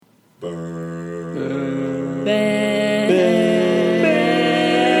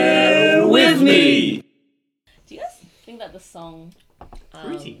Bear with me. Do you guys think that the song...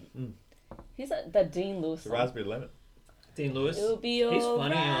 Fruity. Who's that Dean Lewis song? Raspberry Lemon. Dean Lewis. It'll be He's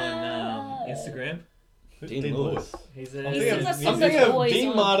alright. funny on Instagram. Dean Lewis. He's He a... sings that song I'm that's thinking of always Dean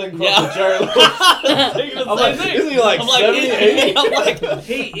on. Martin Yeah. cross Jerry Lewis. I'm like, isn't he like 70, 80? I'm like,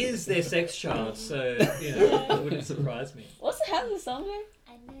 He is their sex child, so, you know, it wouldn't surprise me. What's the hell of the song, Jay?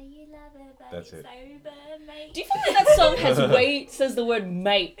 I know you love it, but That's it's it. over, mate. Do you feel like that song says the word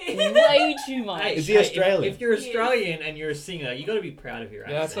mate way too much? Hey, Is he hey, Australian? If you're Australian and you're a singer, you got to be proud of your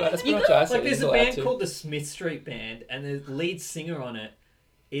Yeah, accent. that's pretty much what I said. Like, there's He's a allowed band to. called the Smith Street Band, and the lead singer on it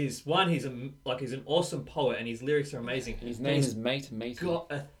is he's an awesome poet, and his lyrics are amazing. His But name he's is Matey.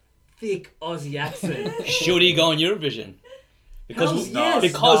 got a thick Aussie accent. should he go on Eurovision? Because Hell's we, yes.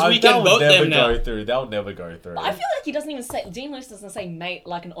 because we that can would vote never them now. go through. That would never go through. But I feel like he doesn't even say... Dean Lewis doesn't say mate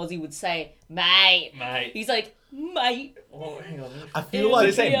like an Aussie would say mate. Mate. He's like, mate. Oh, hang on. I feel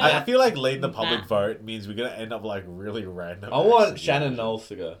like Yeah. I feel like leading the public Nah. vote means we're gonna end up like really random. I want accents. Shannon Knowles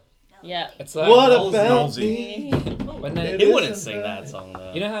to go. Yeah. It's like What Knowles- about Knowlesy. me? when they, He wouldn't sing that song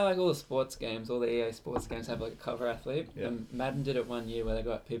though. you know how like all the sports games, all the EA sports games have like a cover athlete. Yeah. And Madden did it one year where they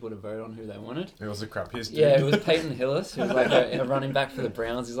got people to vote on who they wanted. It was a crap history. Yeah, it was Peyton Hillis, who was like a running back for the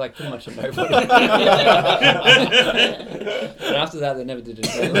Browns. He's like pretty much a nobody. And after that, they never did it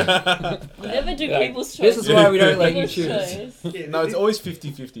again. Never do Like, people's this choice. is why we don't let you People's choose. choice. No, it's always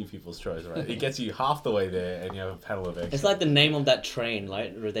 50-50 people's choice, right? It gets you half the way there, and you have a panel of extras. It's like the name of that train,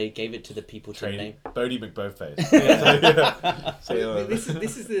 like where they gave it to the people to Train name. Bodie McBoatface. So, This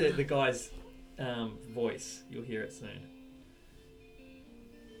is the guy's voice. You'll hear it soon.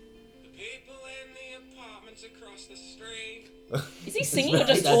 The people in the apartments across the street Is he singing or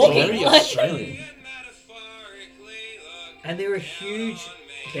just That's talking? very Like, Australian. metaphorically look And they're a huge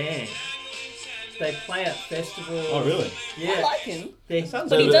band. They play at festivals. Oh, really? I Yeah. like him. They- Sounds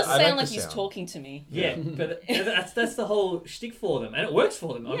But he I does like sound the like he's sound. talking to me. Yeah, but that's the whole shtick for them, and it works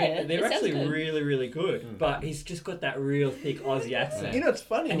for them. I Yeah, mean, they're it sounds actually good. really, really good. But he's just got that real thick Aussie accent, You know, it's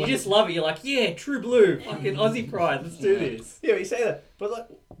funny. and you like- just love it. You're like, yeah, True Blue, fucking Aussie pride. Let's do this. Yeah, you say that. But, like,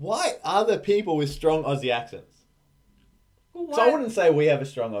 why are there people with strong Aussie accents? Well, So I wouldn't say we have a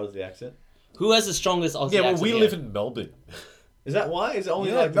strong Aussie accent. Who has the strongest Aussie yeah, well, accent we here? live in Melbourne. Is that why? Is it only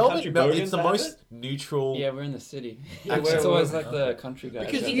Yeah, like the country Melbourne. bogans It's the that have most it? neutiral. Yeah, we're in the city. Yeah, It's we're- always like the country guys.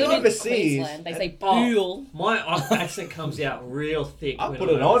 Because yeah. you You go live in overseas, Queensland, they say Oh. bool. My accent comes out real thick. I when put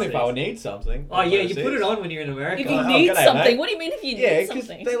I'm it on if I overseas. need something. Oh yeah, you put overseas. it on when you're in America. If you Oh, need g'day, something, mate. what do you mean if you Yeah, need because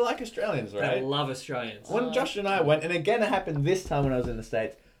something? they like Australians, I right? love Australians. When Josh and I went, and again it happened this time when I was in the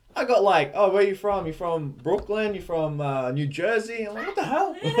States, I got like, oh, where are you from? You from Brooklyn? You from New Jersey? I'm like, what the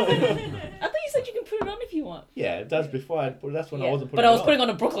hell? I thought you said you can put it on if you want. Yeah, it does before I put. That's when I Yeah, wasn't putting. but I was it putting on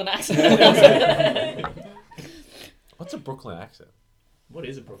a Brooklyn accent. What's a Brooklyn accent? What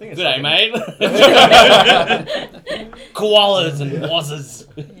is it, I bro? think it's G'day, like mate. Koalas and wazzers.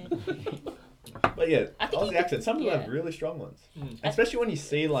 But yeah, I think Aussie you could- accents. Some people yeah. have really strong ones, Mm. especially when you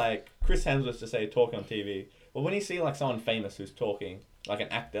see like Chris Hemsworth to say talking on TV. But when you see like someone famous who's talking, like an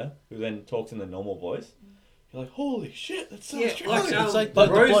actor who then talks in the normal voice, you're like, holy shit, that's so Yeah, Australian. like, It's like the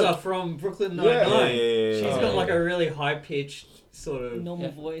the Rosa bloke- from Brooklyn Yeah. Nine-Nine. Yeah. She's got like a really high pitched sort of. Normal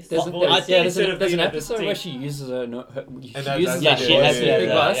Yeah. voice. There's, voice. there's Instead an, of there's an being a episode where distinct- she uses her, she And that- uses that's that she has voice. it, Big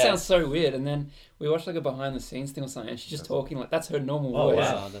yeah, That yeah. sounds so weird. And then we watched like a behind the scenes thing or something, and she's just talking like that's her normal Oh, voice.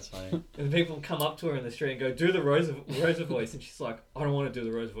 wow. Oh, that's funny. And people come up to her in the street and go, "Do the Rosa voice," and she's like, "I don't want to do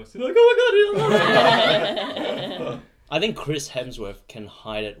the Rosa voice." They're like, "Oh my god, I love it." I think Chris Hemsworth can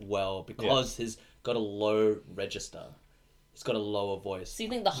hide it well because he's got a low register. He's got a lower voice. So you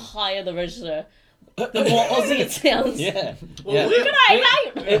think the higher the register, the more Aussie it sounds? Yeah. Well, yeah. we're-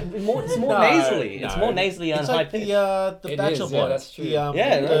 G'day, mate! It's more No, nasally. It's no. more nasally and It's high like pitched. the It Badger is, yeah, bloke. that's true. The, Yeah,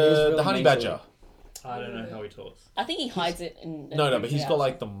 it is really the Honey nasally. Badger. I don't know how he talks. I think he hides it in... No, but he's got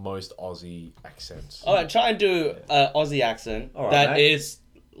like the most Aussie accents. Alright, try and do an Aussie accent All right, that mate. is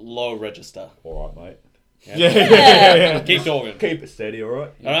low register. All right, mate. Yeah. Keep talking. Keep it steady, all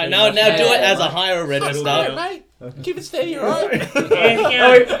right. Alright, now do it as a higher register. mate. Keep it steady, alright?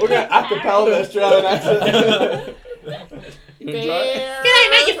 Oh, we're going acapella the Australian accent.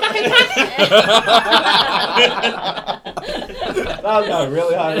 G'day, mate, you fucking cunt! That was going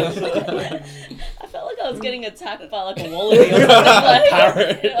really high. I felt like I was getting attacked by like a wallaby or something. Like,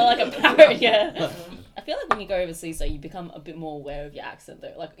 Parrot. Or like a parrot, yeah. I feel like when you go overseas, though, you become a bit more aware of your accent,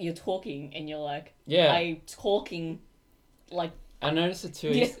 though. Like, you're talking and you're like, Yeah. I'm talking like... I noticed it too.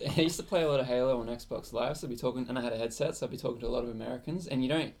 Yeah. I used to play a lot of Halo on Xbox Live, so I'd be talking, and I had a headset, so I'd be talking to a lot of Americans, and you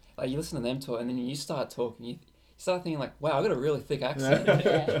don't, like, you listen to them talk, and then you start talking, you start thinking like, wow, I got a really thick accent.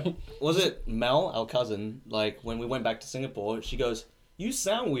 Yeah. Was it Mel, our cousin? Like when we went back to Singapore, she goes, "You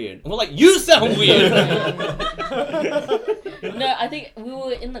sound weird," and we're like, "You sound weird." No, I think we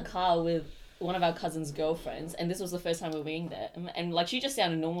were in the car with one of our cousin's girlfriends, and this was the first time we were being there, and like she just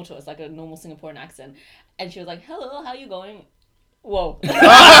sounded normal to us, like a normal Singaporean accent, and she was like, "Hello, how you going?" Whoa.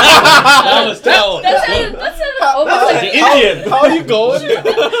 That was terrible. That sounded almost like Indian. How are you going? You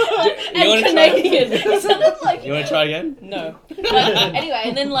and wanna Canadian. It sounded like You want to try again? no. Anyway,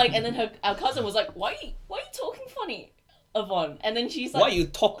 and then our cousin was like, "Why you talking funny, Yvonne?" And then she's like, Why you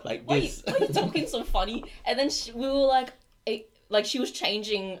talk like why this? you talking so funny? And then we were like, like she was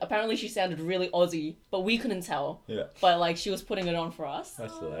changing. Apparently, she sounded really Aussie, but we couldn't tell. Yeah. But like she was putting it on for us.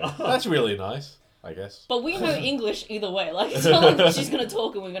 That's hilarious. That's really nice, I guess. But we know English either way. Like it's not like she's gonna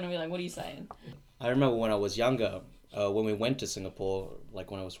talk and we're gonna be like, "What are you saying?" I remember when I was younger, when we went to Singapore, like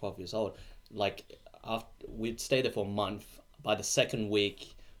when I was 12 years old, like after we'd stay there for a month. By the second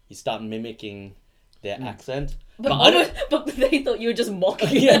week, you start mimicking their accent. But, I don't- but they thought you were just mocking.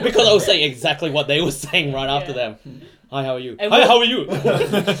 Yeah, them. because I was saying exactly what they were saying right after Yeah. them. Hi, how are you? And Hi, what- how are you?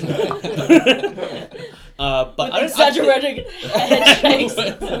 But With I don't exaggerated handshakes. I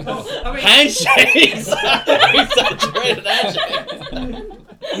mean, handshakes. Exaggerated handshakes.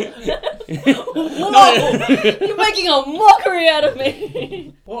 Whoa! You're making a mockery out of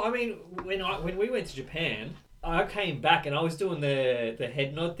me. well, I mean, when we went to Japan, I came back and I was doing the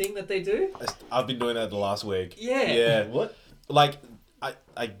head nod thing that they do. I've been doing that the last week. Yeah. Yeah. What? Like,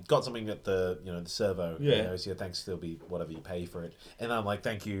 I got something at the servo. Yeah. You know, so thanks, there'll be whatever you pay for it. And I'm like,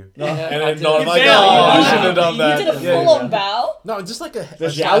 thank you. Yeah, And I then did no, it. I'm like, Yeah. oh, you should have done You that. did a Yeah. full-on bow. No, just like a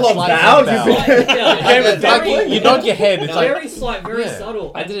The slight shallow head bow? bow. You Yeah. Like, you nod your head. It's like, Very slight, very Yeah.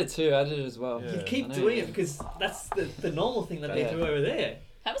 subtle. I did it too. I did it as well. Yeah. You keep I know. doing it because that's the normal thing that they Yeah. do over there.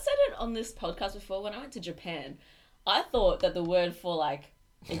 Have I said it on this podcast before? When I went to Japan, I thought that the word for like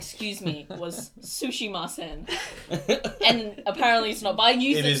 "excuse me" was sushimasen, and apparently it's not. But I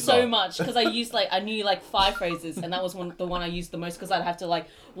used It it is so not. much because I knew like 5 phrases, and that was the one I used the most because I'd have to like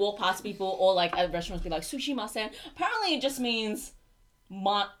walk past people or like at restaurants be like sushimasen. Apparently it just means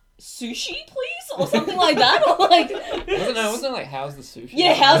sushi, please, or something like that, or like Wasn't it like, how's the sushi?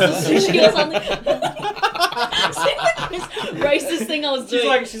 yeah, how's the sushi or something. This racist thing I was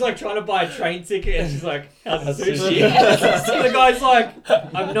doing. She's like trying to buy a train ticket and she's like, how's the How's sushi? sushi? So the guy's like,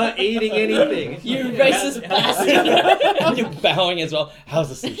 I'm not eating anything. You racist bastard. You're bowing as well. How's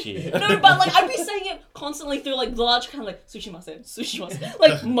the sushi? No, but like I'd be saying it constantly through like large kind of like sushimasen,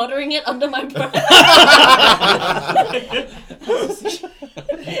 like muttering it under my breath. How's the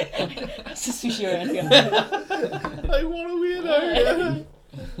sushi around here? like, what a weirdo.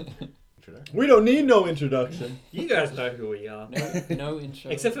 We don't need no introduction. You guys know who we are. No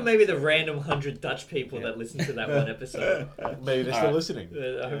intro. Except for maybe the random 100 Dutch people that listen to that one episode. Maybe they're still Alright. listening.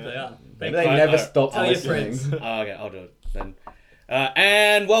 I hope they are. Maybe they never stop Tell your listening. friends. Okay, I'll do it then.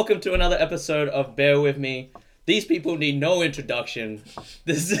 And welcome to another episode of Bear With Me. These people need no introduction.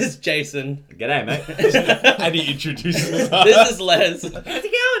 This is Jason. G'day, mate. And he introduces us. This is Les. How's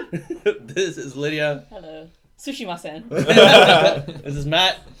it going? This is Lydia. Hello, sushimasen. This is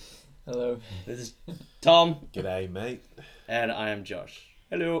Matt. Hello. This is Tom. G'day, mate. And I am Josh.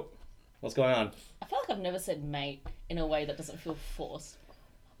 Hello. What's going on? I feel like I've never said mate in a way that doesn't feel forced.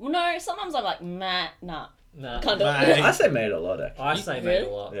 Well, no, sometimes I'm like Matt, nah, Nah. kind of. Mate. I say mate a lot, actually. I say mate Really? a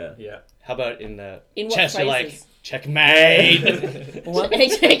lot. Yeah. Yeah. How about in the In what chest? You're like, phrases? checkmate. One,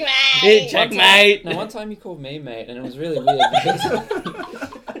 Checkmate. Checkmate. no, one time you called me mate, and it was really weird.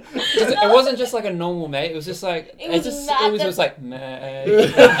 Because it wasn't just like a normal mate. It was just like It was Matt it was that- just like mate.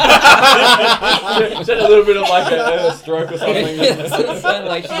 Said a little bit of like a stroke or something. It sounded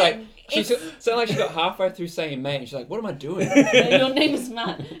like she's like It's- sounded like she got halfway through saying mate, and she's like, "What am I doing?" Your name is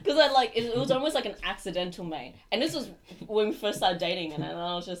Matt because I like it was almost like an accidental mate, and this was when we first started dating, and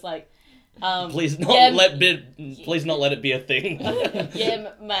I was just like, Please not yeah, please not let it be a thing.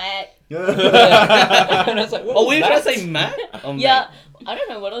 yeah, Matt, And I was like, what Oh, was were you trying to that? say Matt? Or yeah. I don't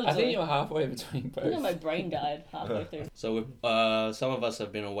know what I was I think doing. you were halfway between I think both. my brain died halfway through. So some of us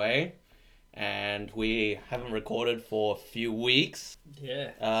have been away, and we haven't recorded for a few weeks.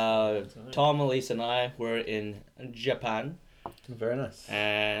 Yeah. Tom, Elise, and I were in Japan, Very nice.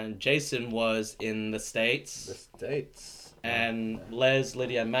 and Jason was in the The States, States. and Les,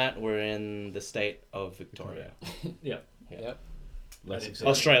 Lydia, and Matt were in the state of Victoria, Yep. Less exciting.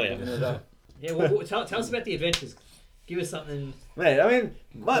 Australia. Yeah, well, tell us about the adventures. Give us something. Mate, I mean,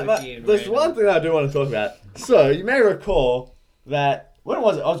 Quirky and there's random. one thing I do want to talk about. So, you may recall that, when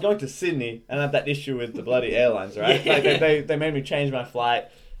was it? I was going to Sydney and I had that issue with the bloody airlines, right? Yeah. Like, they made me change my flight,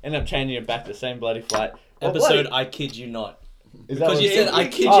 ended up changing it back to the same bloody flight. episode bloody- I Kid You Not. Is that Because what you it said is? I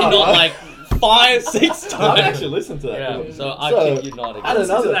Kid Oh, You Not I- like 5-6 I've times. actually listened to that. Yeah, so I So, Kid You Not I again. don't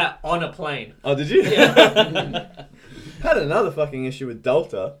Listen to know. that on a plane. Oh, did you? Had another fucking issue with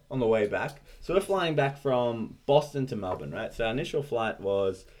Delta on the way back. So we're flying back from Boston to Melbourne, right? So our initial flight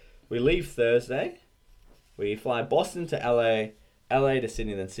was, we leave Thursday, we fly Boston to LA, LA to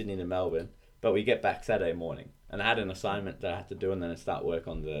Sydney, then Sydney to Melbourne, but we get back Saturday morning. And I had an assignment that I had to do, and then I start work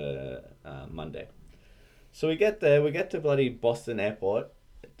on the Monday. So we get there, we get to bloody Boston airport.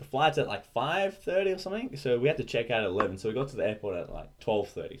 The flight's at like 5:30 or something, so we had to check out at 11. So we got to the airport at like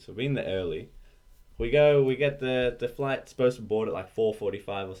 12:30. So we're in there early. We get the flight supposed to board at like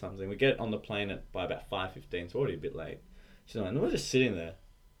 4:45 or something. We get on the plane by about 5:15, so already a bit late. So and we're just sitting there.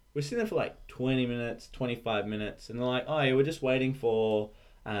 We're sitting there for like 20 minutes, 25 minutes, and they're like, oh yeah, we're just waiting for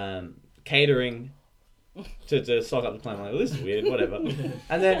catering to stock up the plane. I'm like, well, this is weird, whatever.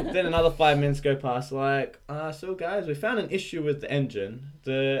 And then another 5 minutes go past, like, so guys, we found an issue with the engine.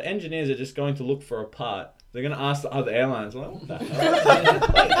 The engineers are just going to look for a part. They're going to ask the other airlines. I'm like, what the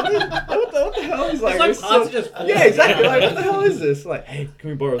hell? what the hell is like It's like this? parts are just falling. Yeah, exactly. Like, what the hell is this? Like, hey, can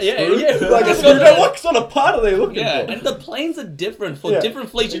we borrow a Yeah, screw? yeah. Like a screw? What sort of part are they looking Yeah, for? and the planes are different for Yeah, different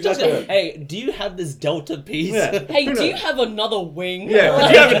fleets. You just exactly. go, hey, do you have this Delta piece? Yeah. Hey, Who do you knows? have another wing? Yeah,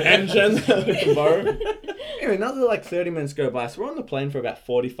 do you have an engine that we can borrow? Anyway, another like 30 minutes go by, so we're on the plane for about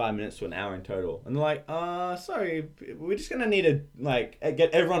 45 minutes to an hour in total. And they're like, sorry, we're just gonna need to like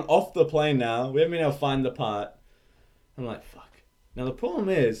get everyone off the plane now. We haven't been able to find the part. I'm like, fuck. Now the problem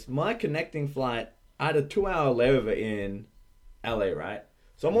is, my connecting flight, I had a 2-hour layover in LA, right?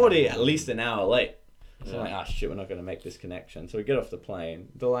 So I'm already at least an hour late. So I'm like, shit, we're not gonna make this connection. So we get off the plane.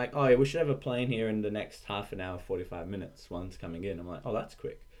 They're like, oh yeah, we should have a plane here in the next half an hour, 45 minutes. One's coming in. I'm like, oh, that's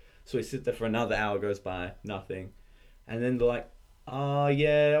quick. So we sit there for another hour, goes by, nothing. And then they're like, oh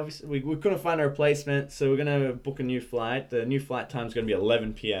yeah, obviously we couldn't find a replacement, so we're gonna book a new flight. The new flight time's gonna be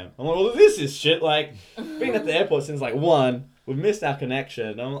 11 p.m. I'm like, well, this is shit. Like, being at the airport since like 1, we've missed our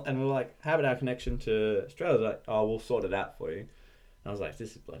connection. And we're like, how about our connection to Australia? They're like, oh, we'll sort it out for you. And I was like,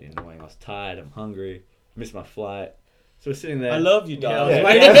 this is bloody annoying. I was tired, I'm hungry, missed my flight. So we're sitting there. I love you, Yeah, I darling.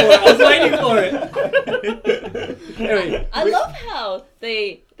 was waiting for it. I was waiting for it. Anyway, I love how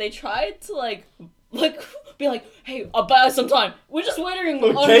they tried to like be like, hey, I'll buy us some time. We're just waiting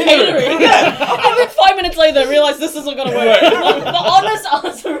on catering. catering. And then 5 minutes later, they realize this isn't gonna work. The honest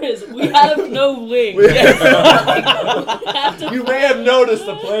answer is we have no wing. We have to You may have noticed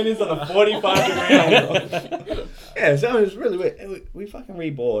the plane is on a 45-degree angle. Yeah, so it was really weird. We fucking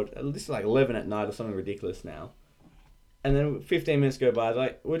reboard. This is like 11 at night or something ridiculous now. And then 15 minutes go by,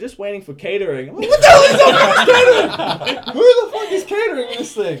 like, we're just waiting for catering. I'm like, what the hell is up with catering? Who the fuck is catering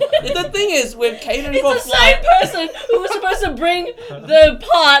this thing? The thing is, we're catering for It's the same person who was supposed to bring the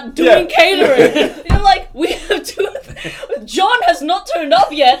part doing Yeah. catering. You're like, we have to. John has not turned up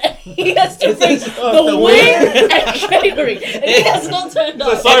yet, and he has to bring the wing and catering, and he has not turned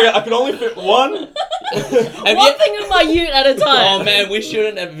So up. sorry, I can only fit one. One thing in my ute at a time. Oh man, we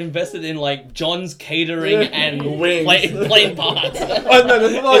shouldn't have invested in like John's catering and Wings. plane parts. Oh, no,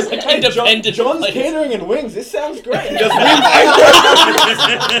 that's not It's like, independent John's place. catering and wings. This sounds great. He does wings.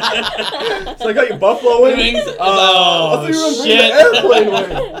 So I got your buffalo wings. Wings. I Oh, thought you were gonna shit. bring the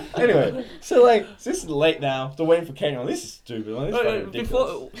airplane wing. Anyway, so like, this is late now. They're waiting for catering. This is stupid. Like, this is fucking ridiculous.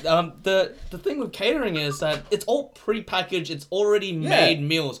 Before the thing with catering is that it's all pre-packaged. It's already made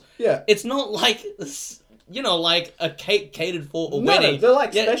meals. Yeah. It's not like like a cake catered for a No, wedding. they're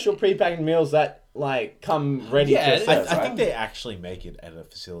like Yeah. special pre-packaged meals that like come ready Yeah, to I- serve. I right? think they actually make it at a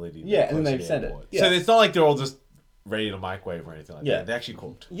facility. Yeah, and then close they to the send it. airport. Yeah. So it's not like they're all just ready to microwave or anything like Yeah. that. They're actually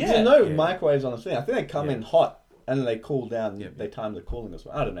cooked. There's no Yeah. microwaves on the thing. I think they come Yeah. in hot and then they cool down. Yeah. They time the cooling as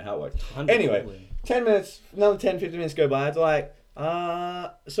well. I don't know how it works. 100%. Anyway, 10 minutes, another 10, 15 minutes go by. It's like,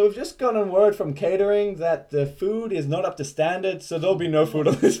 so we've just gotten word from catering that the food is not up to standard, so there'll be no food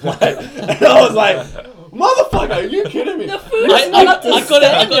on this flight. And I was like, motherfucker, are you kidding me? The food is not up to I got a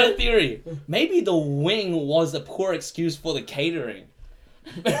standard. theory. Maybe the wing was a poor excuse for the catering.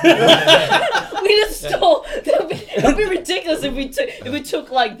 We just stole. It would be ridiculous if we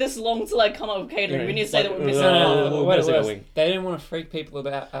took like this long to like come up with catering. We need to say that we're missing out. we'll Wait, miss a wait, wing. they didn't want to freak people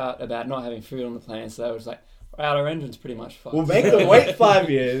out about not having food on the plane, so they was like, our engine's pretty much fucked. We'll make them wait 5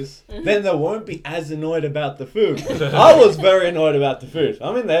 years, then they won't be as annoyed about the food. I was very annoyed about the food.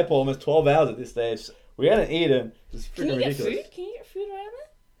 I'm in the airport almost 12 hours at this stage. We hadn't eaten. It's Can freaking you get ridiculous. food? Can you get food around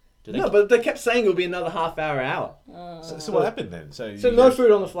Do they No, but they kept saying it would be another half hour. there? So what happened then? So No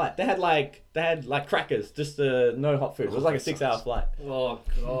food on the flight. They had like crackers, just no hot food. It was like a 6-hour flight. Oh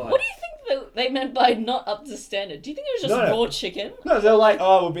god. What do you think they meant by not up to standard? Do you think it was just No. raw chicken? No, they're like,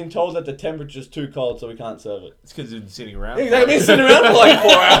 oh, we've been told that the temperature's too cold, so we can't serve it. It's because you've been sitting around. They've been sitting around for like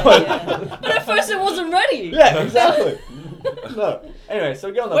 4 hours. Yeah. But at first it wasn't ready. Yeah, exactly. No. Anyway, so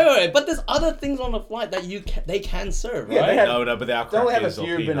we go on the. Wait, but there's other things on the flight that they can serve, right? Yeah, they have- No, but they are They only have a crackers or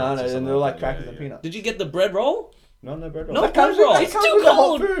few peanuts or bananas, something and they're like that. crackers Yeah, and yeah. peanuts. Did you get the bread roll? No bread roll. No That comes bread roll. with- It's that comes too with the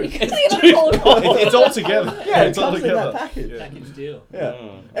whole cold. food. You can see the cold. It's all together. Yeah, it's it all comes in that together. package. Yeah. Package deal. Yeah.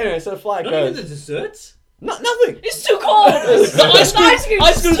 Mm. Anyway, so the flight Not even goes. the desserts. Nothing. It's too cold. Ice cream.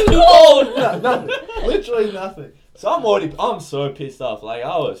 Ice cream's too too cold. No, nothing. Literally nothing. So I'm so pissed off. Like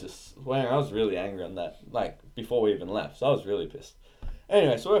I was really angry on that. Like before we even left, so I was really pissed.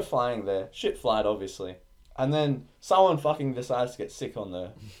 Anyway, so we're flying there. Shit flight, obviously. And then someone fucking decides to get sick on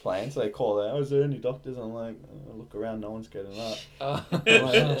the plane, so they call there. Oh, is there any doctors? I'm like, oh, look around, no one's getting up. I'm like,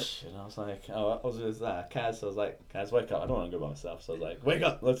 oh shit. And I was like, oh, I was with Kaz. So I was like, Kaz, wake up. I don't want to go by myself. So I was like, wake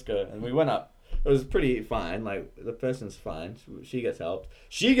up, let's go. And we went up. It was pretty fine. Like the person's fine. She gets helped.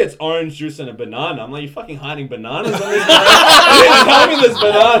 She gets orange juice and a banana. I'm like, you fucking hiding bananas on this plane? You didn't tell me there's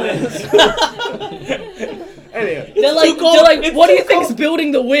bananas. Anyway. They're like, what do you think's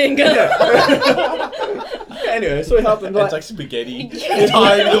building the wing? Anyway, so we helped them. It's like spaghetti.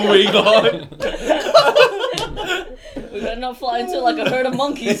 Tying the wing on. We're gonna not fly into like a herd of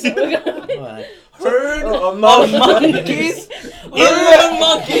monkeys. We're gonna... Alright. Herd Oh, of monkeys in the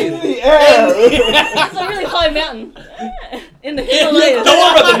monkey. In the air. It's a really high mountain in the Himalayas. Don't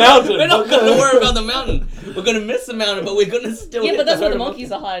worry about the mountain. We're not gonna worry about the mountain. We're gonna miss the mountain, but we're gonna still. Yeah, hit but that's where herd the of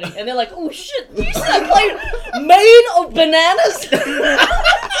monkeys are hiding, and they're like, "Oh shit! Do you see that plane made of bananas?"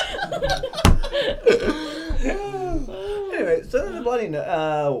 Anyway, so then the bloody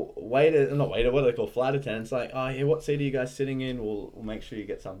waiter, what do they call, flight attendant's like, oh yeah, what seat are you guys sitting in? We'll make sure you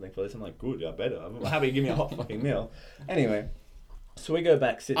get something for this. I'm like, good, yeah, better. I'm happy to give me a hot fucking meal. Anyway, so we go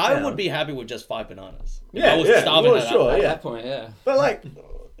back, sit down. I would be happy with just 5 bananas. If Yeah, I was yeah, starving well, at that sure, point. At yeah. that point, yeah. But like,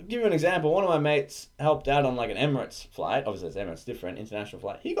 give you an example. One of my mates helped out on like an Emirates flight. Obviously, it's Emirates different, international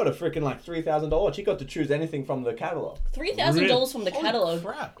flight. He got a freaking like $3,000. He got to choose anything from the catalog. $3,000 from the catalog.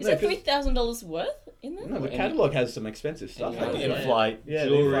 Crap. Is No, that $3,000 worth in there? No, the Any- catalog has some expensive stuff. any like, other- In-flight yeah, the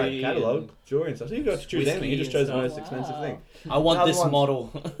jewelry in-flight catalog, and jewelry and stuff. So you got to choose whiskey anything. You just and chose the most stuff. expensive Wow. thing. I want Other this ones- model.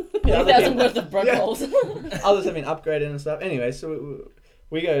 Yeah, other 3,000 people- worth of bread Yeah. rolls. Others have been upgraded and stuff. Anyway, so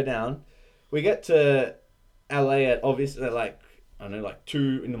we go down. We get to LA at obviously like, I don't know, like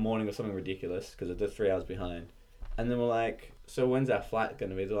 2 in the morning or something ridiculous because they're 3 hours behind. And then we're like, so when's our flight going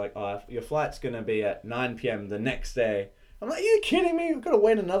to be? They're like, oh, your flight's going to be at 9 p.m. the next day. I'm like, are you kidding me? We've got to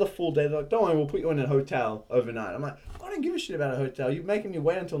wait another full day. They're like, don't worry, we'll put you in a hotel overnight. I'm like, I don't give a shit about a hotel. You're making me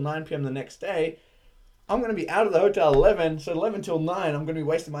wait until 9 p.m. the next day. I'm going to be out of the hotel at 11, so 11 till 9, I'm going to be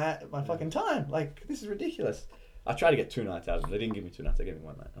wasting my fucking time. Like, this is ridiculous. I tried to get 2 nights out of them. They didn't give me 2 nights, they gave me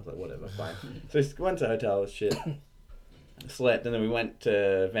 1 night. I was like, whatever, fine. So we went to the hotel, shit. Slept, and then we went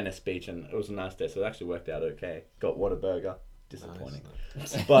to Venice Beach, and it was a nice day, so it actually worked out okay. Got Whataburger. Disappointing.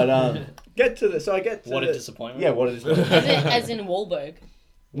 But, I get to What a the... disappointment. Yeah, what a disappointment. As in Wahlberg.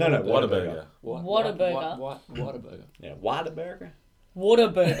 No, Whataburger. Whataburger. Whataburger. Whataburger. Yeah, Whataburger.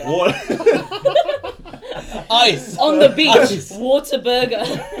 Waterburger. What? Ice. On the beach. Ice. Waterburger.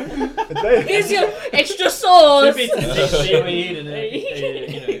 Here's your extra sauce. seaweed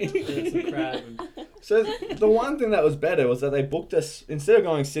and some crab. And... So the one thing that was better was that they booked us, instead of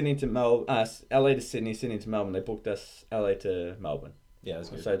going Sydney to LA to Sydney, Sydney to Melbourne, they booked us LA to Melbourne. Yeah, that's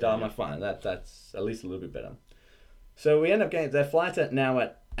good. So I'm like, fine, that's at least a little bit better. So we end up getting their flight now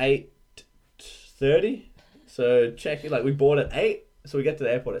at 8:30. So check it, like we board at 8, so we get to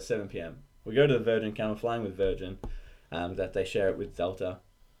the airport at 7 p.m. We go to the Virgin Canada, flying with Virgin, that they share it with Delta.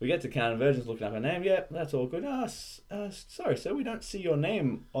 We get to Canada, Virgin's looking up our name. Yeah, that's all good. Sorry, sir, we don't see your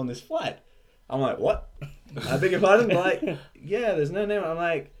name on this flight. I'm like, what? I beg your pardon? Like, yeah, there's no name. I'm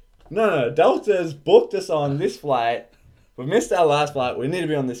like, no, Delta's booked us on this flight. We missed our last flight. We need to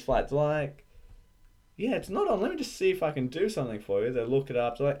be on this flight. They're like, yeah, it's not on. Let me just see if I can do something for you. They look it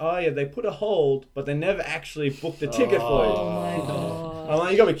up. They're like, oh, yeah, they put a hold, but they never actually booked the ticket for you. Oh my god. I'm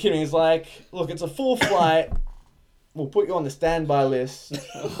like, you gotta be kidding me. He's like, look, it's a full flight. We'll put you on the standby list.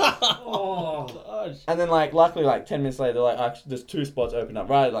 Oh, Gosh. And then, like, luckily, like, 10 minutes later, like, actually, there's 2 spots open up.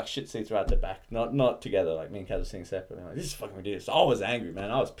 Right, like, shit seats right at the back. Not together. Like, me and Kaz were sitting separately. I'm like, this is fucking ridiculous. So I was angry,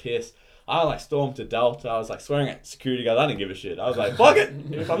 man. I was pissed. I, like, stormed to Delta. I was, like, swearing at security guards. I didn't give a shit. I was like, fuck it.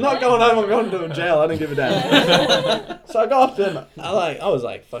 If I'm not going home, I'm going to jail. I didn't give a damn. So I go up to them. I was,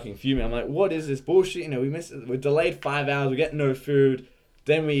 like, fucking fuming. I'm like, what is this bullshit? You know, we're delayed 5 hours. We get no food.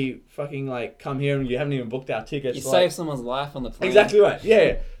 Then we fucking, like, come here and you haven't even booked our tickets. You like, save someone's life on the plane. exactly right.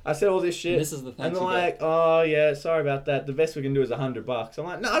 Yeah. I said all this shit. This is the And thanks they're you like, oh yeah, sorry about that. The best we can do is $100. I'm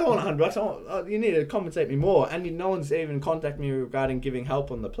like, no, I don't want $100. I want, you need to compensate me more. And no one's even contacted me regarding giving help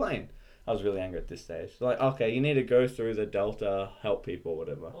on the plane. I was really angry at this stage. They're like, okay, you need to go through the Delta, help people,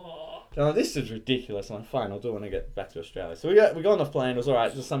 whatever. So I'm like, this is ridiculous. I'm like, fine, I'll do it when I get back to Australia. So we got on the plane. It was all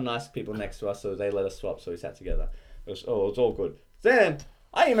right. There's some nice people next to us, so they let us swap. So we sat together. It was all good. Then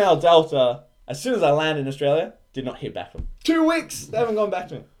I emailed Delta as soon as I landed in Australia. Did not hear back from them. 2 weeks. They haven't gone back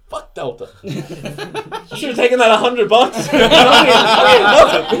to me. Fuck Delta. Should have taken that $100.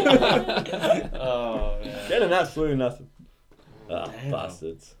 Oh, man. Getting absolutely nothing. Ah, Damn.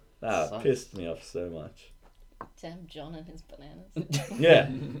 bastards. That Sucks. pissed me off so much. Damn John and his bananas. Yeah.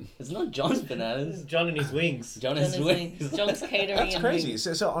 It's not John's bananas. John and his wings. John John is is wings. John's catering. That's and crazy.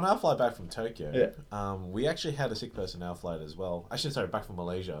 wings. So on our flight back from Tokyo, Yeah. we actually had a sick person on our flight as well. Actually, sorry, back from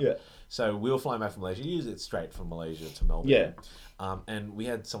Malaysia. Yeah. So we were flying back from Malaysia. Usually it's straight from Malaysia to Melbourne. Yeah. And we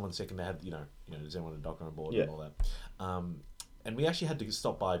had someone sick, and they had does anyone a doctor on board Yeah. and all that. And we actually had to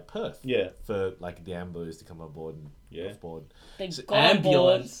stop by Perth. Yeah. For like the ambulance to come on board and Yeah. off board. They So- got on board.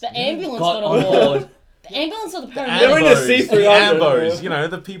 Ambulance. The ambulance Got got on on board. board. The ambulance or the They're paramedics? in the C300. Ambos,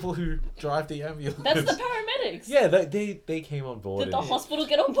 the people who drive the ambulance. That's the paramedics. Yeah, they came on board. Did the and- hospital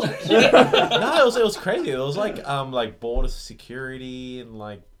get on board? No, it was crazy. It was like border security and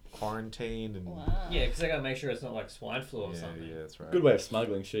like quarantine and Wow. Yeah, because they gotta make sure it's not like swine flu or yeah, something. yeah, that's right. Good way of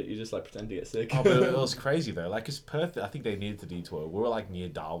smuggling shit. You just like pretend to get sick. Oh, but it was crazy though. Like, 'cause Perth, I think they needed the detour. We were like near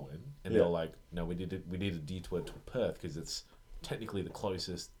Darwin, and they Yeah. were like, "No, we need a detour to Perth because it's technically the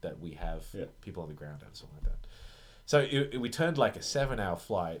closest that we have people on the ground and something like that." So we turned like a 7-hour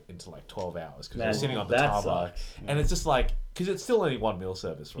flight into like 12 hours because we were sitting on the that tarmac, sucks. and it's just like because it's still only one meal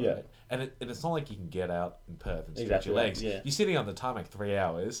service, right? Yeah. And it's not like you can get out in Perth and stretch Exactly, your legs. yeah. You're sitting on the tarmac 3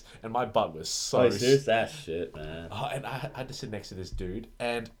 hours, and my butt was so. Oh, serious? That shit, man. Oh, and I had to sit next to this dude,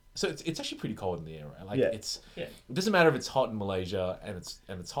 and so it's actually pretty cold in the air, right? Like Yeah. it Yeah. doesn't matter if it's hot in Malaysia and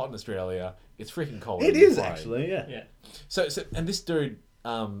it's hot in Australia. It's freaking cold. It when you is fly. actually, yeah. Yeah. So and this dude,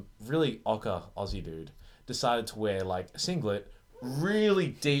 really ochre Aussie dude, decided to wear like a singlet, really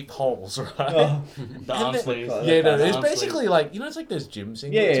deep holes, right? Oh. The arm sleeves. Yeah, no, it's Arm basically like it's like those gym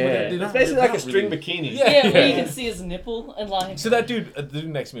singlets. Yeah, where yeah, they're yeah. not- It's basically they're like a not string really- bikini. Yeah. Yeah, where you can see his nipple and like. So that dude, the dude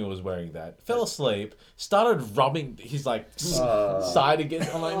next to me was wearing that. Fell asleep, started rubbing his like side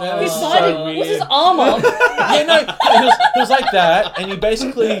against. I'm like, man, His this is side so was weird. his arm up. Yeah, no, it was like that, and he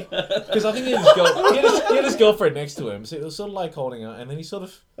basically, because I think he had his girlfriend next to him, so it was sort of like holding her, and then he sort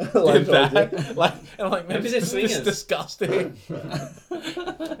of did that, like, and I'm like, man, Maybe this they're is swingers. disgusting.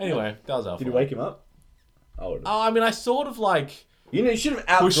 Anyway, that was our. Did you flight. wake him up? I would. Oh, I mean, I sort of like. You should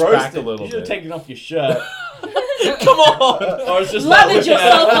have Push outgrossed back a it. little You should have bit. taken off your shirt. Come on. Or it's just like Leverage looking at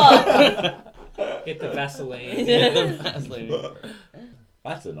yourself up. Get the Vaseline. The Vaseline.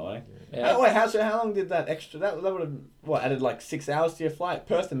 That's annoying. Yeah. Wait, how long did that extra? That would have added like 6 hours to your flight,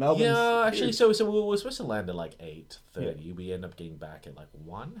 Perth to Melbourne. Yeah, actually, so we were supposed to land at like 8:30. We end up getting back at like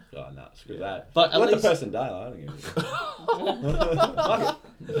 1. Oh no, screw that. But at Let least- the person die. I don't give a shit.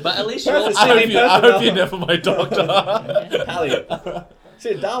 But at least Perth you're is I Sydney, hope Perth to you're Melbourne. never my doctor. Hell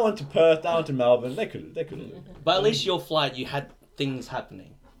See, Darwin to Perth, Darwin to Melbourne. They could. But at least your flight, you had things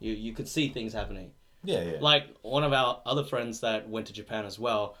happening. You could see things happening. Yeah. Like one of our other friends that went to Japan as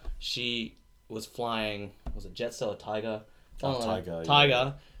well. She was flying. Was it Jetstar or Tiger? Something like that. Tiger,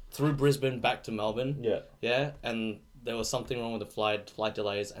 Tiger through Brisbane back to Melbourne. Yeah. Yeah, and there was something wrong with the flight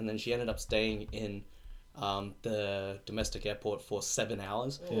delays, and then she ended up staying in the domestic airport for 7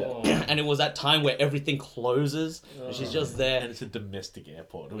 hours. Oh. And it was that time where everything closes, and she's just there. And it's a domestic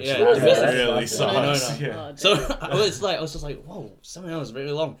airport, which Yeah, really domestic. sucks. No. Yeah. So I was just like, whoa, 7 hours is very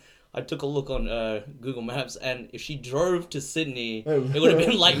long. I took a look on Google Maps, and if she drove to Sydney, it would have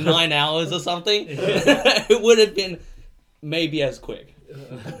been like 9 hours or something. It would have been maybe as quick.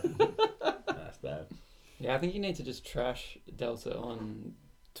 That's bad. Yeah, I think you need to just trash Delta on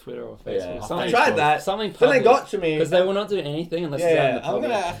Twitter or Yeah. Facebook. I Something, tried that. something Then they public, got to me. because they will not do anything unless it's out in Yeah, the I'm public.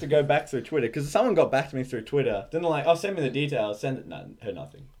 gonna have to go back through Twitter because someone got back to me through Twitter. Then they're like, "Oh, send me the details." Send it. No, heard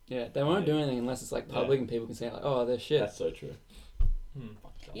nothing. Yeah, they won't do anything unless it's like public and people can say like, oh, there's shit. That's so true.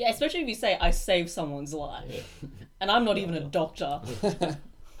 Yeah, especially if you say I saved someone's life, and I'm not even a doctor.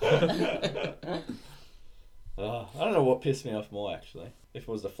 I don't know what pissed me off more actually. If it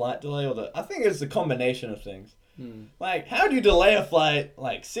was the flight delay or I think it's the combination of things. Like, how do you delay a flight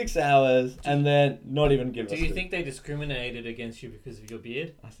like 6 hours and then not even give us? Do you think they discriminated against you because of your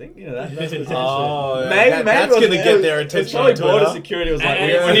beard? I think that's potentially. Oh, yeah. maybe That's it was- gonna get their it's attention probably on border Twitter. security was like,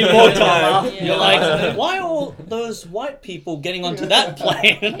 And- we need more time. Yeah. You're like, why are all those white people getting onto that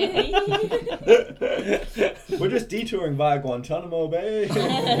plane? We're just detouring via Guantanamo Bay.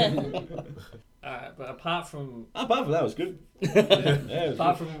 But apart from Apart from that, it was good. Yeah, it was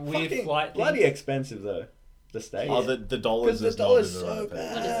apart good. from weird Fucking flight bloody things, expensive though. The state. Oh, the dollars Because the is not dollar's in so the right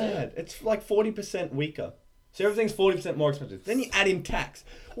bad. What is it? It's like 40% weaker. So everything's 40% more expensive. Then you add in tax.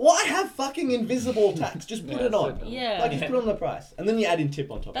 Why have fucking invisible tax? Just put it on. Yeah. Like, just put on the price. And then you add in tip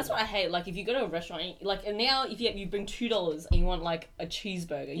on top That's of what I hate. Like, if you go to a restaurant, like, and now if you bring $2 and you want like a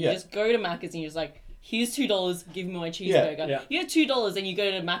cheeseburger, you Yeah. just go to Macca's and you're just like, here's $2, give me my cheeseburger. yeah. You have $2 and you go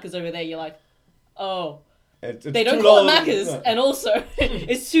to Macca's over there, you're like, oh, It's they don't call it $2. Macca's, Yeah. and also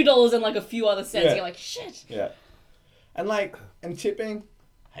it's $2 and like a few other cents. Yeah. You're like, shit. Yeah. And like, and tipping,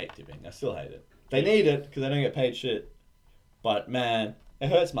 hate tipping. I still hate it. They need it because they don't get paid shit. But man, it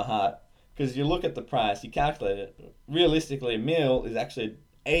hurts my heart because you look at the price, you calculate it. Realistically, a meal is actually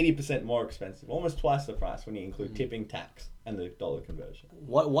 80% more expensive, almost twice the price when you include tipping, tax, and the dollar conversion.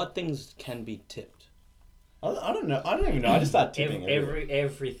 What things can be tipped? I don't know. I don't even know. I just start tipping everywhere.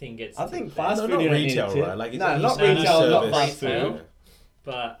 everything gets. I think tipped. fast No, food not you don't need retail, a tip. right? Like, it's no, any not service. retail, not Service. fast food. Yeah.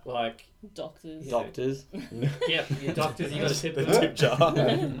 But like, Doctors. Doctors. yep, your doctors, you got to tip The them. tip jar.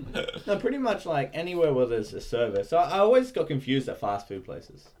 No, pretty much like anywhere where there's a service. So I always got confused at fast food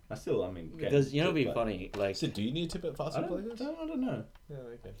places. I mean, get Because you know, it'd tipped, be but funny, like, So do you need tip at fast I food don't, places? I don't know. Yeah,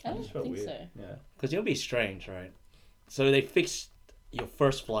 okay. I don't It's felt think weird. so. Yeah. because it'll be strange, right? So they fixed your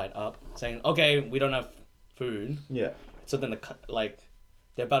first flight up, saying, okay, we don't have food. Yeah. So then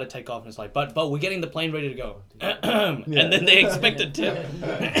they're about to take off, and it's like, but we're getting the plane ready to go. And then they expect a tip.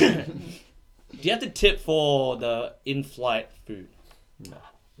 Do you have to tip for the in-flight food?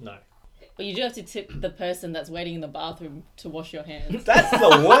 No. But you do have to tip the person that's waiting in the bathroom to wash your hands. That's the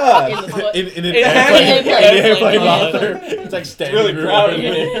In worst. the toilet. In an In airplane airplane bathroom. It's like standing really room. crowded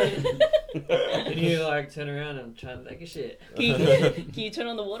in And you like turn around and try and take a shit. Can you turn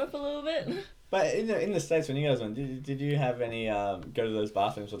on the water for a little bit? But in the States, when you guys went, did you have any go to those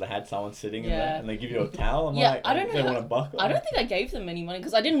bathrooms where they had someone sitting in there Yeah. and they give you a towel? I'm Yeah, like, I don't they know. want a bucket. I don't think I gave them any money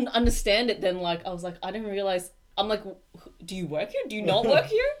because I didn't understand it then. Like, I was like, I didn't realize. I'm like, do you work here? Do you not work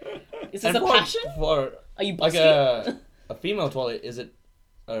here? Is this And a for- passion? For Are you like busking? a female toilet, is it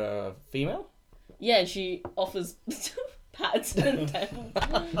female? Yeah, she offers pads and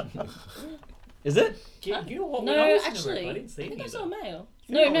tampons. Is it? You know what? No, when I was in actually, America, I didn't see I think any I of saw a that. male.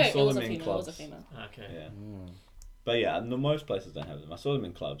 I No, saw it was a them in female. It was a clubs. female. Okay. Yeah. But yeah, most places don't have them. I saw them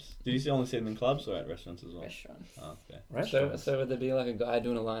in clubs. Did you only see them in clubs or at restaurants as well? Restaurant. Oh, okay. Restaurants. So would there be like a guy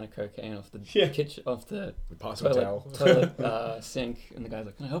doing a line of cocaine off the Yeah. kitchen, off the Pass a towel. toilet sink, and the guy's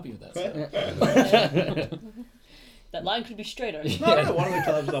like, "Can I help you with that?" sir?" That line could be straighter. No, I know one of the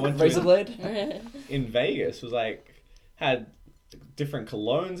clubs I went Razor to blade. in Vegas was like had different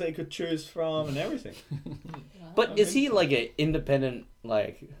colognes that you could choose from and everything. But is he like an independent,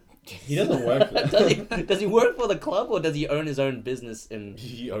 like... He doesn't work for that. does he work for the club, or does he own his own business in...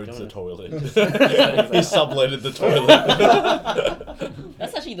 He owns the Don't toilet. He subletted the toilet.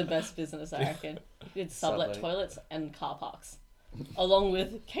 That's actually the best business, I reckon. You could sublet Sublet. toilets and car parks, along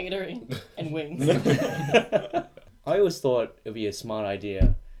with catering and wings. I always thought it would be a smart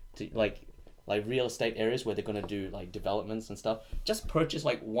idea to, like real estate areas where they're going to do, like, developments and stuff. Just purchase,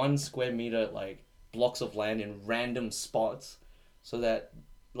 like, 1 square meter, like, blocks of land in random spots so that...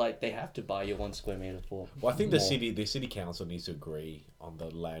 Like, they have to buy your 1 square meter for. Well, I think more. the city council needs to agree on the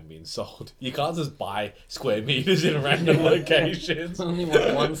land being sold. You can't just buy square meters in random locations. Only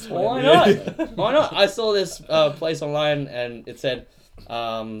one square. Why not? Why not? I saw this place online and it said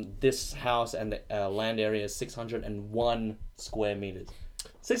this house and the land area is 601 square meters.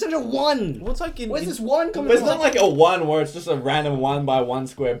 601! What's like in? Where's this one coming But it's from? not like a 1 where it's just a random 1 by 1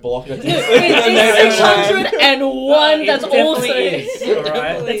 square block. That's It's 601. That's It also. definitely is,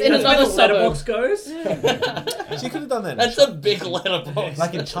 alright? That's in That's where another the letterbox suburb. goes. So you could have done that. in That's China. a big letterbox.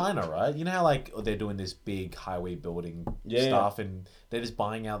 Like in China, right? You know how like they're doing this big highway building Yeah. stuff, and they're just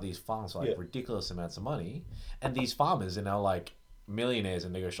buying out these farms for like Yeah. ridiculous amounts of money, and these farmers are now like millionaires,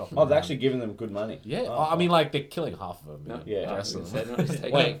 and they go shopping. Oh, they're around. actually giving them good money. Yeah, Oh, I mean, like they're killing half of them. No. you know, Yeah. the rest of them. They're not just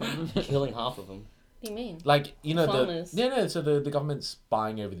taking Wait. it from them. Killing half of them. What do you mean? Like you know Farmers. so the government's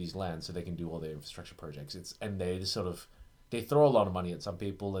buying over these lands so they can do all their infrastructure projects. And they just sort of they throw a lot of money at some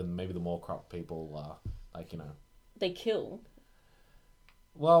people, and maybe the more corrupt people are like They kill.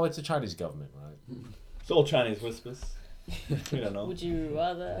 well, it's a Chinese government, right? It's all Chinese whispers. We don't know. Would you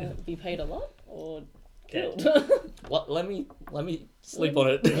rather be paid a lot or killed? Let me sleep on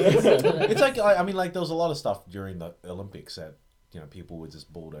it. It's like I mean, like there was a lot of stuff during the Olympics that people were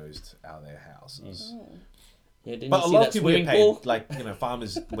just bulldozed out of their houses. Yeah, didn't But you a see lot that of people get swimming paid, pool? like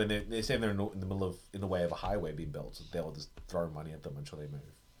farmers when they're saying they're in the middle of in the way of a highway being built, they'll just throw money at them until they move.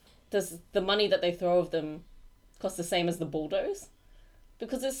 Does the money that they throw of them cost the same as the bulldoze?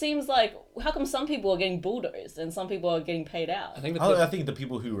 Because it seems like, how come some people are getting bulldozed and some people are getting paid out? I think the I think the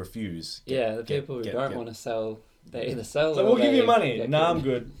people who refuse. the people who don't want to sell, they either sell. So or we'll give they you money. get Nah, killed. I'm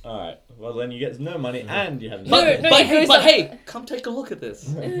good. All right. Well, then you get no money and you have no. No, But, no, but, it hey, goes but up- hey, come take a look at this.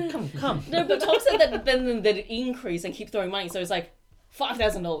 Come. No, but Tom said that then they'd increase and keep throwing money. So it's like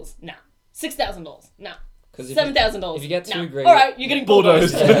 $5,000, nah. $6,000, nah. 'Cause if you- $7,000. if you get too nah. greedy- All right, you're getting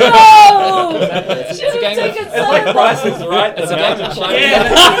bulldozed. Bulldozed. No! It's a Should have game of- taken It's like some. prices, right? It's a game of climbing.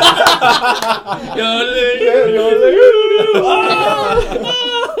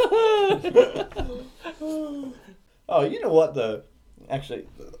 Oh, you know what though? Actually,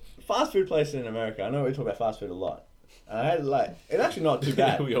 fast food places in America. I know we talk about fast food a lot. I had it's actually not too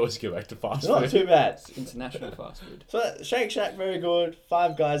bad. We always go back to fast It's not food. too bad. International fast food. So Shake Shack very good.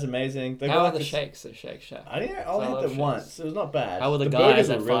 Five Guys amazing. They How got are like the this- shakes at Shake Shack? I didn't. I So only I had love them shakes. once. It was not bad. How were the burgers guys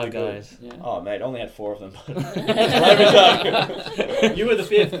at were really Five good. Guys? Yeah. Oh mate, I only had 4 of them. You were the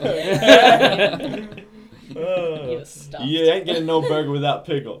fifth. You were stuffed. You ain't getting no burger without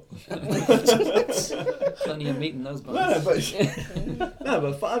pickle. Plenty of meat in those buns.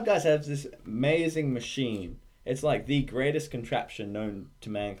 But Five Guys has this amazing machine. It's like the greatest contraption known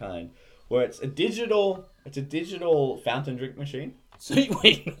to mankind, where it's a digital fountain drink machine. So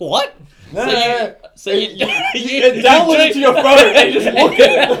wait, what? No, So you you download it to your phone and you just look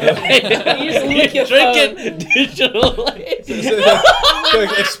at it. You just lick your drink phone. it digitally.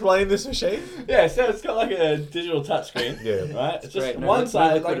 Explain this machine. Yeah, so it's got like a digital touchscreen. Yeah. Right? It's just great. No one liquid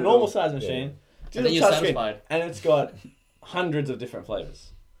side, at like a all. normal size machine. And then Digital you're touchscreen, satisfied. and it's got hundreds of different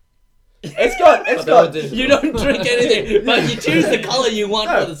flavors. It's But they're all got. digital. You don't drink anything, but you choose the color you want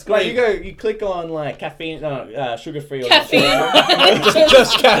No, for the screen. like you click on like caffeine, sugar free or Caffeine.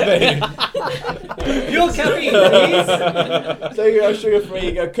 Just caffeine. Your caffeine, please. So you go sugar free,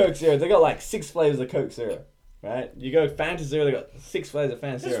 you go Coke Zero. They got like 6 flavors of Coke Zero, right? You go Fanta Zero, they got 6 flavors of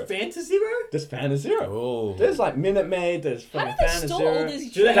Fanta Zero. There's Fanta Zero? There's Fanta Zero. Oh. There's like Minute Maid. There's How fucking do they Fanta store Zero. all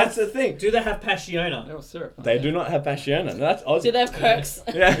these Do they That's have the thing. Do they have Passiona? Oh, syrup. They do not have Passiona. No, that's Aussie. Do they have Kirk's?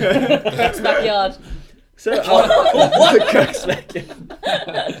 Yeah. Kirk's backyard. So what? Kirk's backyard.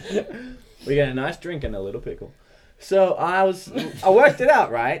 We get a nice drink and a little pickle. So I worked it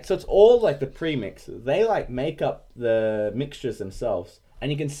out, right? So it's all like the premixes. They like make up the mixtures themselves.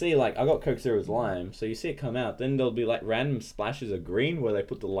 And you can see like I got Coke Zero with lime, so you see it come out. Then there'll be like random splashes of green where they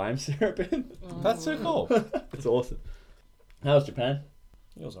put the lime syrup in. That's so cool. It's awesome. How was Japan?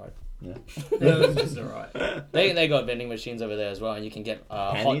 It was alright. Yeah. No, it's alright. They got vending machines over there as well, and you can get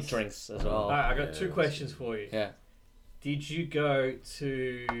hot Panties? drinks as well. Alright, I got 2 questions for you. Yeah, Did you go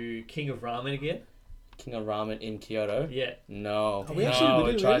to King of Ramen again? King of Ramen in Kyoto. Yeah. No, We no,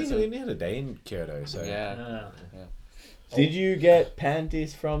 actually we tried some. we had a day in Kyoto, so Yeah, Ah. Did you get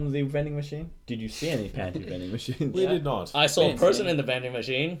panties from the vending machine? Did you see any panty vending machines? we did not. I saw a Fancy. person in the vending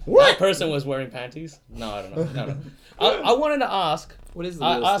machine. What? That person was wearing panties. No, I don't know. No. I wanted to ask. What is the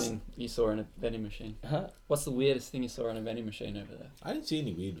I weirdest asked- thing you saw in a vending machine? Huh? What's the weirdest thing you saw in a vending machine over there? I didn't see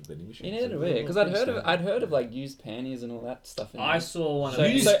any weird vending machines. You neither weird because I'd heard of like used panties and all that stuff. In I there. saw one So-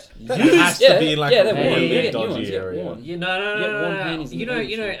 of these. so- That has to be in like yeah, a they're worn. really You get new dodgy ones, you get area. worn. Yeah, no. You get worn panties in You the know,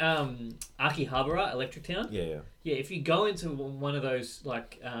 vending Akihabara, Electric Town? Yeah, yeah. Yeah, if you go into one of those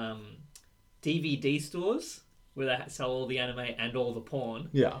like DVD stores where they sell all the anime and all the porn,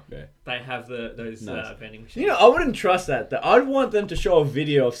 Yeah. Okay. they have those Nice. vending machines. You know, I wouldn't trust that. I'd want them to show a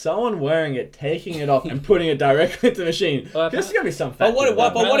video of someone wearing it, taking it off, and putting it directly into the machine. Well, There's gonna be some. But what- factor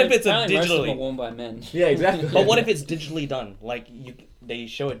about but that. what if it's a Apparently most of them digitally- are worn by men. Yeah, exactly. But what if it's digitally done? Like they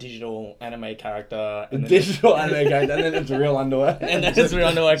show a digital anime character a and then, digital anime character, and then it's real underwear? and then it's real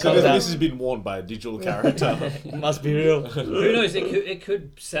underwear So comes this out. has been worn by a digital character. Must be real. Who knows? It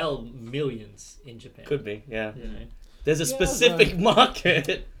could sell millions in Japan. Could be. Yeah. You know. There's a specific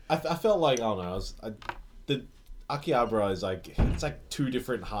market. I felt like I don't know. The Akihabara is like it's like 2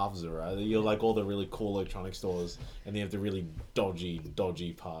 different halves, right? You're like all the really cool electronic stores, and you have the really dodgy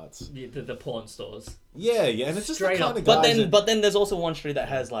parts. The porn stores. Yeah, and it's just the Straight kind up. of guys. But then there's also one street that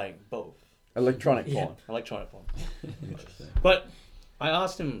has like both Electronic Yeah. porn. electronic porn. But I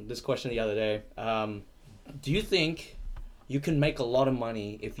asked him this question the other day. Do you think you can make a lot of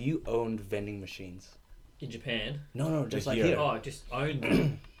money if you owned vending machines? In Japan. No, just like here. here. Oh, just own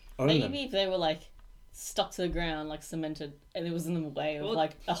them. Own Maybe them. if they were like stuck to the ground, like cemented, and it was in the way of Well-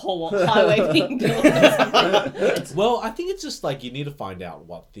 like a whole highway being built. Well, I think it's just like you need to find out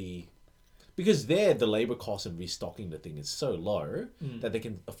what because there the labor cost and restocking the thing is so low that they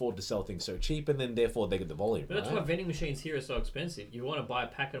can afford to sell things so cheap, and then therefore they get the volume. But that's right? why vending machines here are so expensive. You want to buy a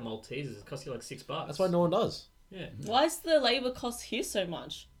packet of Maltesers, it costs you like $6. That's why no one does. Yeah. Why is the labor cost here so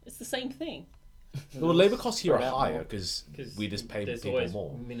much? It's the same thing. Well, labor costs here are Spread out higher more. because 'Cause we just pay there's people always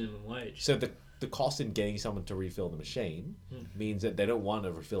more. minimum wage. So the cost in getting someone to refill the machine means that they don't want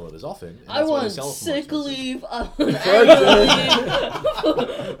to refill it as often. And I that's why they want sell it for more sick expensive. leave. I want annual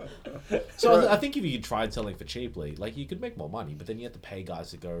leave. So I think if you tried selling for cheaply, like you could make more money, but then you have to pay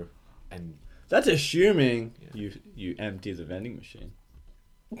guys to go and That's assuming you empty the vending machine.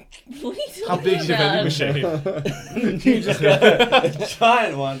 What are you how big is your vending about? machine? You just got a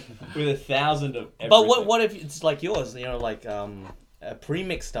giant one with 1,000 of everything. But what if it's like yours? You know, like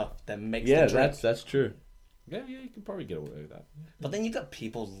pre-mixed stuff that makes Yeah, the drink. that's true. Yeah, you can probably get away with that. But then you got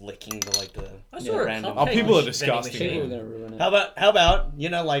people licking the I saw a random. Oh, people are vending disgusting. machine. People are gonna ruin it. How about you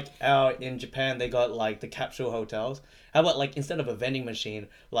know like how in Japan they got like the capsule hotels? How about like instead of a vending machine,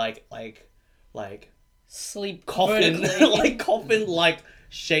 like Sleep coffin vertically. coffin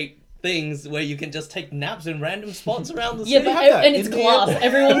shaped things where you can just take naps in random spots around the Yeah, city. but have that and in it's the glass. airport.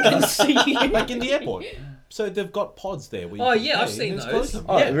 Everyone can see you. Like in the airport. So they've got pods there where you Oh, can yeah, I've pay, seen and it's those. close to them.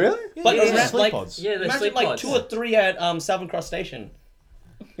 Oh, Yeah. really? But Yeah, around, yeah. Sleep like pods. Yeah, they're imagine sleep like pods. 2 or 3 at Southern Cross Station.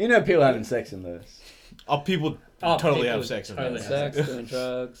 You know people having sex in those. Oh, people Oh, totally people have sex in totally there. have Sex, doing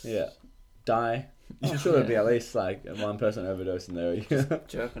drugs, Yeah. Die. I'm sure there'd be at least like one person overdosing there.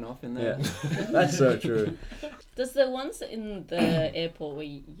 jerking off in Yeah. there. That's so true. Does the ones in the airport where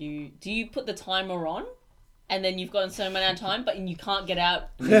do you put the timer on, and then you've got a certain amount of time, but you can't get out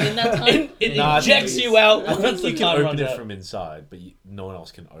within that time? It Nah, I think ejects you out I think once the you can time open runs it out. from inside, but no one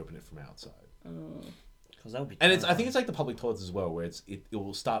else can open it from outside. 'Cause that would be And I think terrifying. it's like the public toilets as well, where it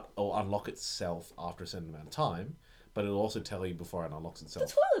will unlock itself after a certain amount of time, but it'll also tell you before it unlocks The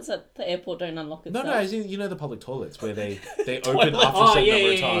itself. toilets at the airport don't unlock No, itself. no, as in, you know the public toilets where they open after a Oh, certain yeah,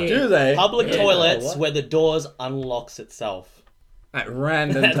 number of yeah, times. yeah. Do they? public Yeah. toilets What? where the doors unlocks itself. At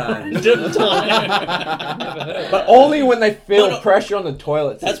random times. Different time. But only when they feel No, no. pressure on the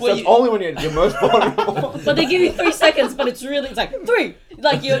toilet. That's So where it's you- only when you're most vulnerable. But they give you 3 seconds, but it's 3.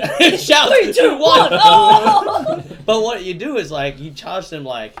 Like you're Shout 3, 2, 1. Oh! But what you do is like you charge them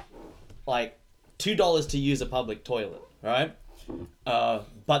like $2 to use a public toilet, right?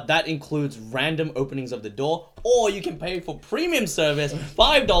 But that includes random openings of the door, or you can pay for premium service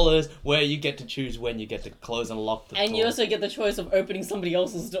 $5, where you get to choose when you get to close and lock the And door. you also get the choice of opening somebody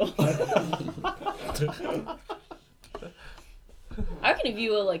else's door. I reckon if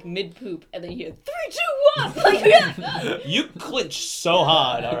you were like mid poop and then you hear 3, 2, 1, like yeah. You clinch so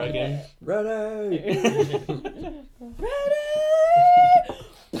hard, I reckon. Ready.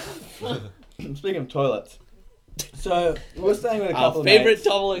 Speaking of toilets, so we're staying with a Our couple favorite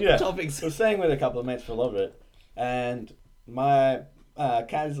of mates. topics. We're staying with a couple of mates for a lot of it, and my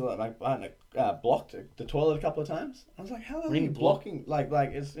cat is like my partner blocked the toilet a couple of times. I was like, how the hell are Ring you block? blocking? Like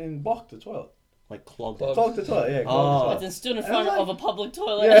it's in blocked the toilet. Like clogged. Clogged the toilet. Yeah. Oh. Clogged the But toilet. then stood in And front I'm like- of a public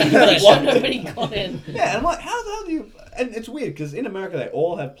toilet Yeah. and make sure nobody got in. Yeah, and I'm like, how the hell do you? And it's weird because in America they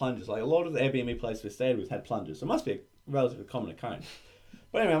all have plungers. Like a lot of the Airbnb places we stayed with had plungers, so it must be a relatively common occurrence.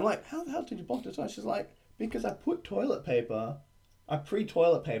 But anyway, I'm like, how the hell did you block the toilet? She's like, because I put toilet paper, I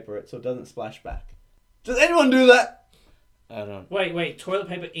pre-toilet paper it so it doesn't splash back. Does anyone do that? I don't know. Wait, toilet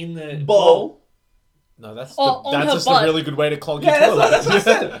paper in the Bowl. No, that's Oh, on her just butt. a really good way to clog Yeah, your that's toilet. what I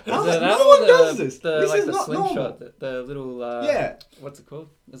said. I was So like, that no or one does this. The This like is the not normal. slingshot, the little Yeah. what's it called?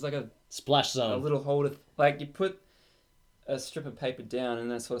 There's like a Splash zone. little holder. Like you put a strip of paper down and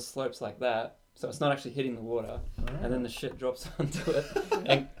then it sort of slopes like that, so it's not actually hitting the water, and then the shit drops onto it.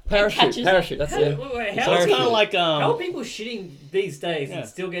 And catches it. parachute. That's it. Wait, So how, it's Parachute. kind of like how are people shitting these days Yeah. and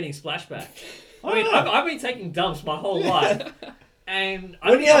still getting splashback? I I mean, don't know. I've been taking dumps my whole life, and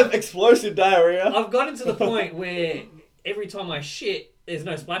When you have explosive diarrhea, I've gotten to the point where every time I shit, there's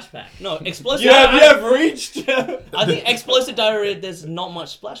no splashback. no explosive. you have reached. I think explosive diarrhea. There's not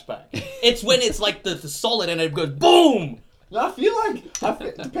much splashback. It's when it's like the solid and it goes boom. I feel like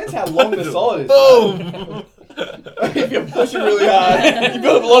it depends how long the solid is. Boom! If you're pushing really hard, you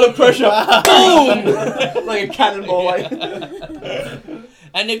build up a lot of pressure. Boom! Like a cannonball. Like.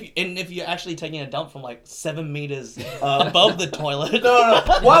 And if you're actually taking a dump from like 7 meters above the toilet, No.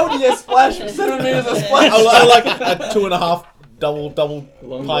 Why would you get splashed for 7 meters of splash? I like a 2.5 double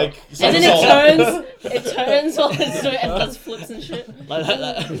pike. And then somersault. it turns while it's doing and does flips and shit.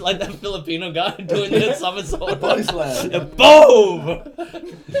 like that Filipino guy doing the somersault. Body slam. Boom!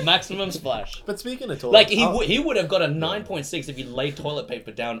 Maximum splash. But speaking of toilets, Like he would have got a 9.6 if he laid toilet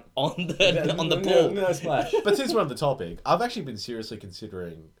paper down on the pool. No splash. But since we're on the topic, I've actually been seriously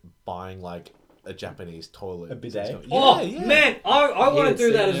considering buying like a Japanese toilet. A bidet? Oh man, I want to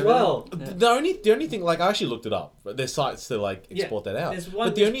do that as well. The only thing, like I actually looked it up. But there's sites to like Yeah, export that out. there's one-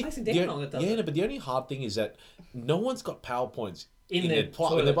 but the there's only a place in the, Denmark that does yeah, it. no, but the only hard thing is that no one's got PowerPoints in in their the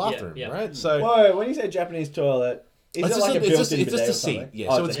toilet, bathroom, yeah. right? So Whoa, when you say Japanese toilet, is it's it just like a it's built-in just bidet a or seat. something? Yeah,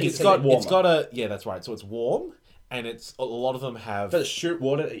 Oh, so it's it's warmer. got a yeah, that's right. So it's warm, and it's a lot of them have. Does it shoot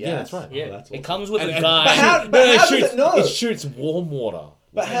water? Yeah, that's right. Yeah. that's It awesome. comes with And- a and- guy. But how- No, how does shoots, it know? It shoots warm water.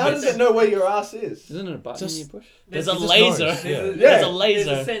 But how does it know where your ass is? Isn't it a button Just- you push? There's a It just laser. knows, yeah. There's a There's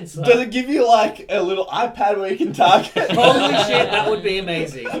laser. a sensor. Does it give you like a little iPad where you can target? Holy shit, that would be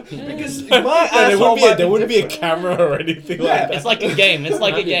amazing. Because my No, there asshole wouldn't be a, might there wouldn't be a different. camera or anything Yeah. like that. It's like a game. It's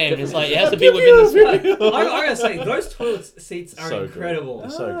like a That'd be game. different. It's like it has to be within this. I gotta say, those toilet seats are So good. incredible.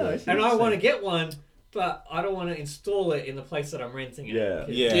 So Ah, I good. see. And I want to get one, but I don't want to install it in the place that I'm renting it. Yeah.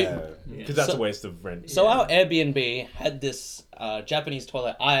 Yeah, because that's So- a waste of rent. So our Airbnb had this Japanese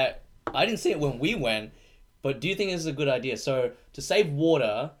toilet. I didn't see it when we went, but do you think this is a good idea? So to save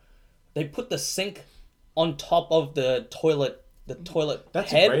water, they put the sink on top of the toilet. The toilet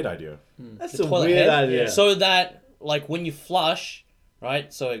That's head. a great idea. That's The a toilet weird head. idea. So that like when you flush,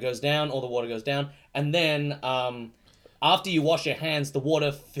 right? So it goes down, all the water goes down, and then after you wash your hands, the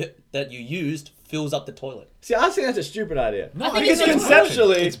water that you used fills up the toilet. See, I think that's a stupid idea. No, think because it's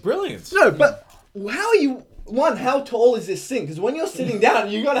conceptually, it's brilliant. no. But how are you? One, how tall is this sink? Because when you're sitting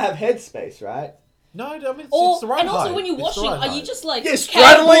down, you gotta have headspace, right? No, I mean, Or, it's the right and also height. when you're It's the washing, right are you height. just like Yeah,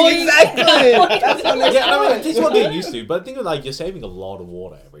 straddling cowboying- exactly. cowboying That's the how they- toilet? Yeah, no, I mean, it's what they're used to, but think of like you're saving a lot of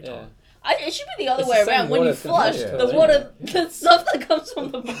water every Yeah. time. It should be the other It's way the same around. When water you that's gonna flush, hit the the water, the stuff that comes from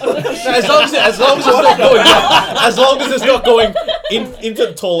the bottom. As long as it's not going down, as long as it's not going into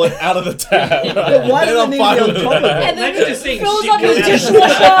the toilet out of the tap. But why Then does it I'm need to fine be on with top of that. it? And then Imagine it just seeing fills shit up your go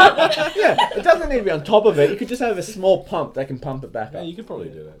dishwasher. Yeah, it doesn't need to be on top of it. You could just have a small pump that can pump it back Yeah, up. you could probably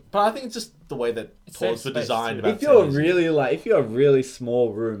do that. But I think it's just the way that toilets were space designed. too. About If you're 10 years really like, if you're a really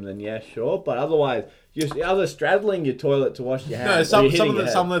small room, then yeah, sure. But otherwise, you're either straddling your toilet to wash your hands. No, or some you're some hitting of your the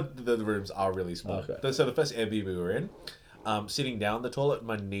head. some of the rooms are really small. Okay. So the first Airbnb we were in, sitting down the toilet,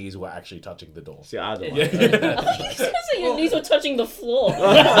 my knees were actually touching the door. See, I don't Yeah. like that. So your knees were touching the floor.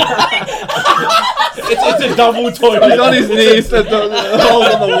 It's a double He's toilet. on his knees, the hole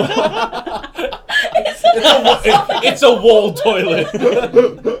on the wall. It's a wall toilet.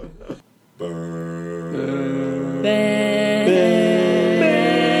 Ben.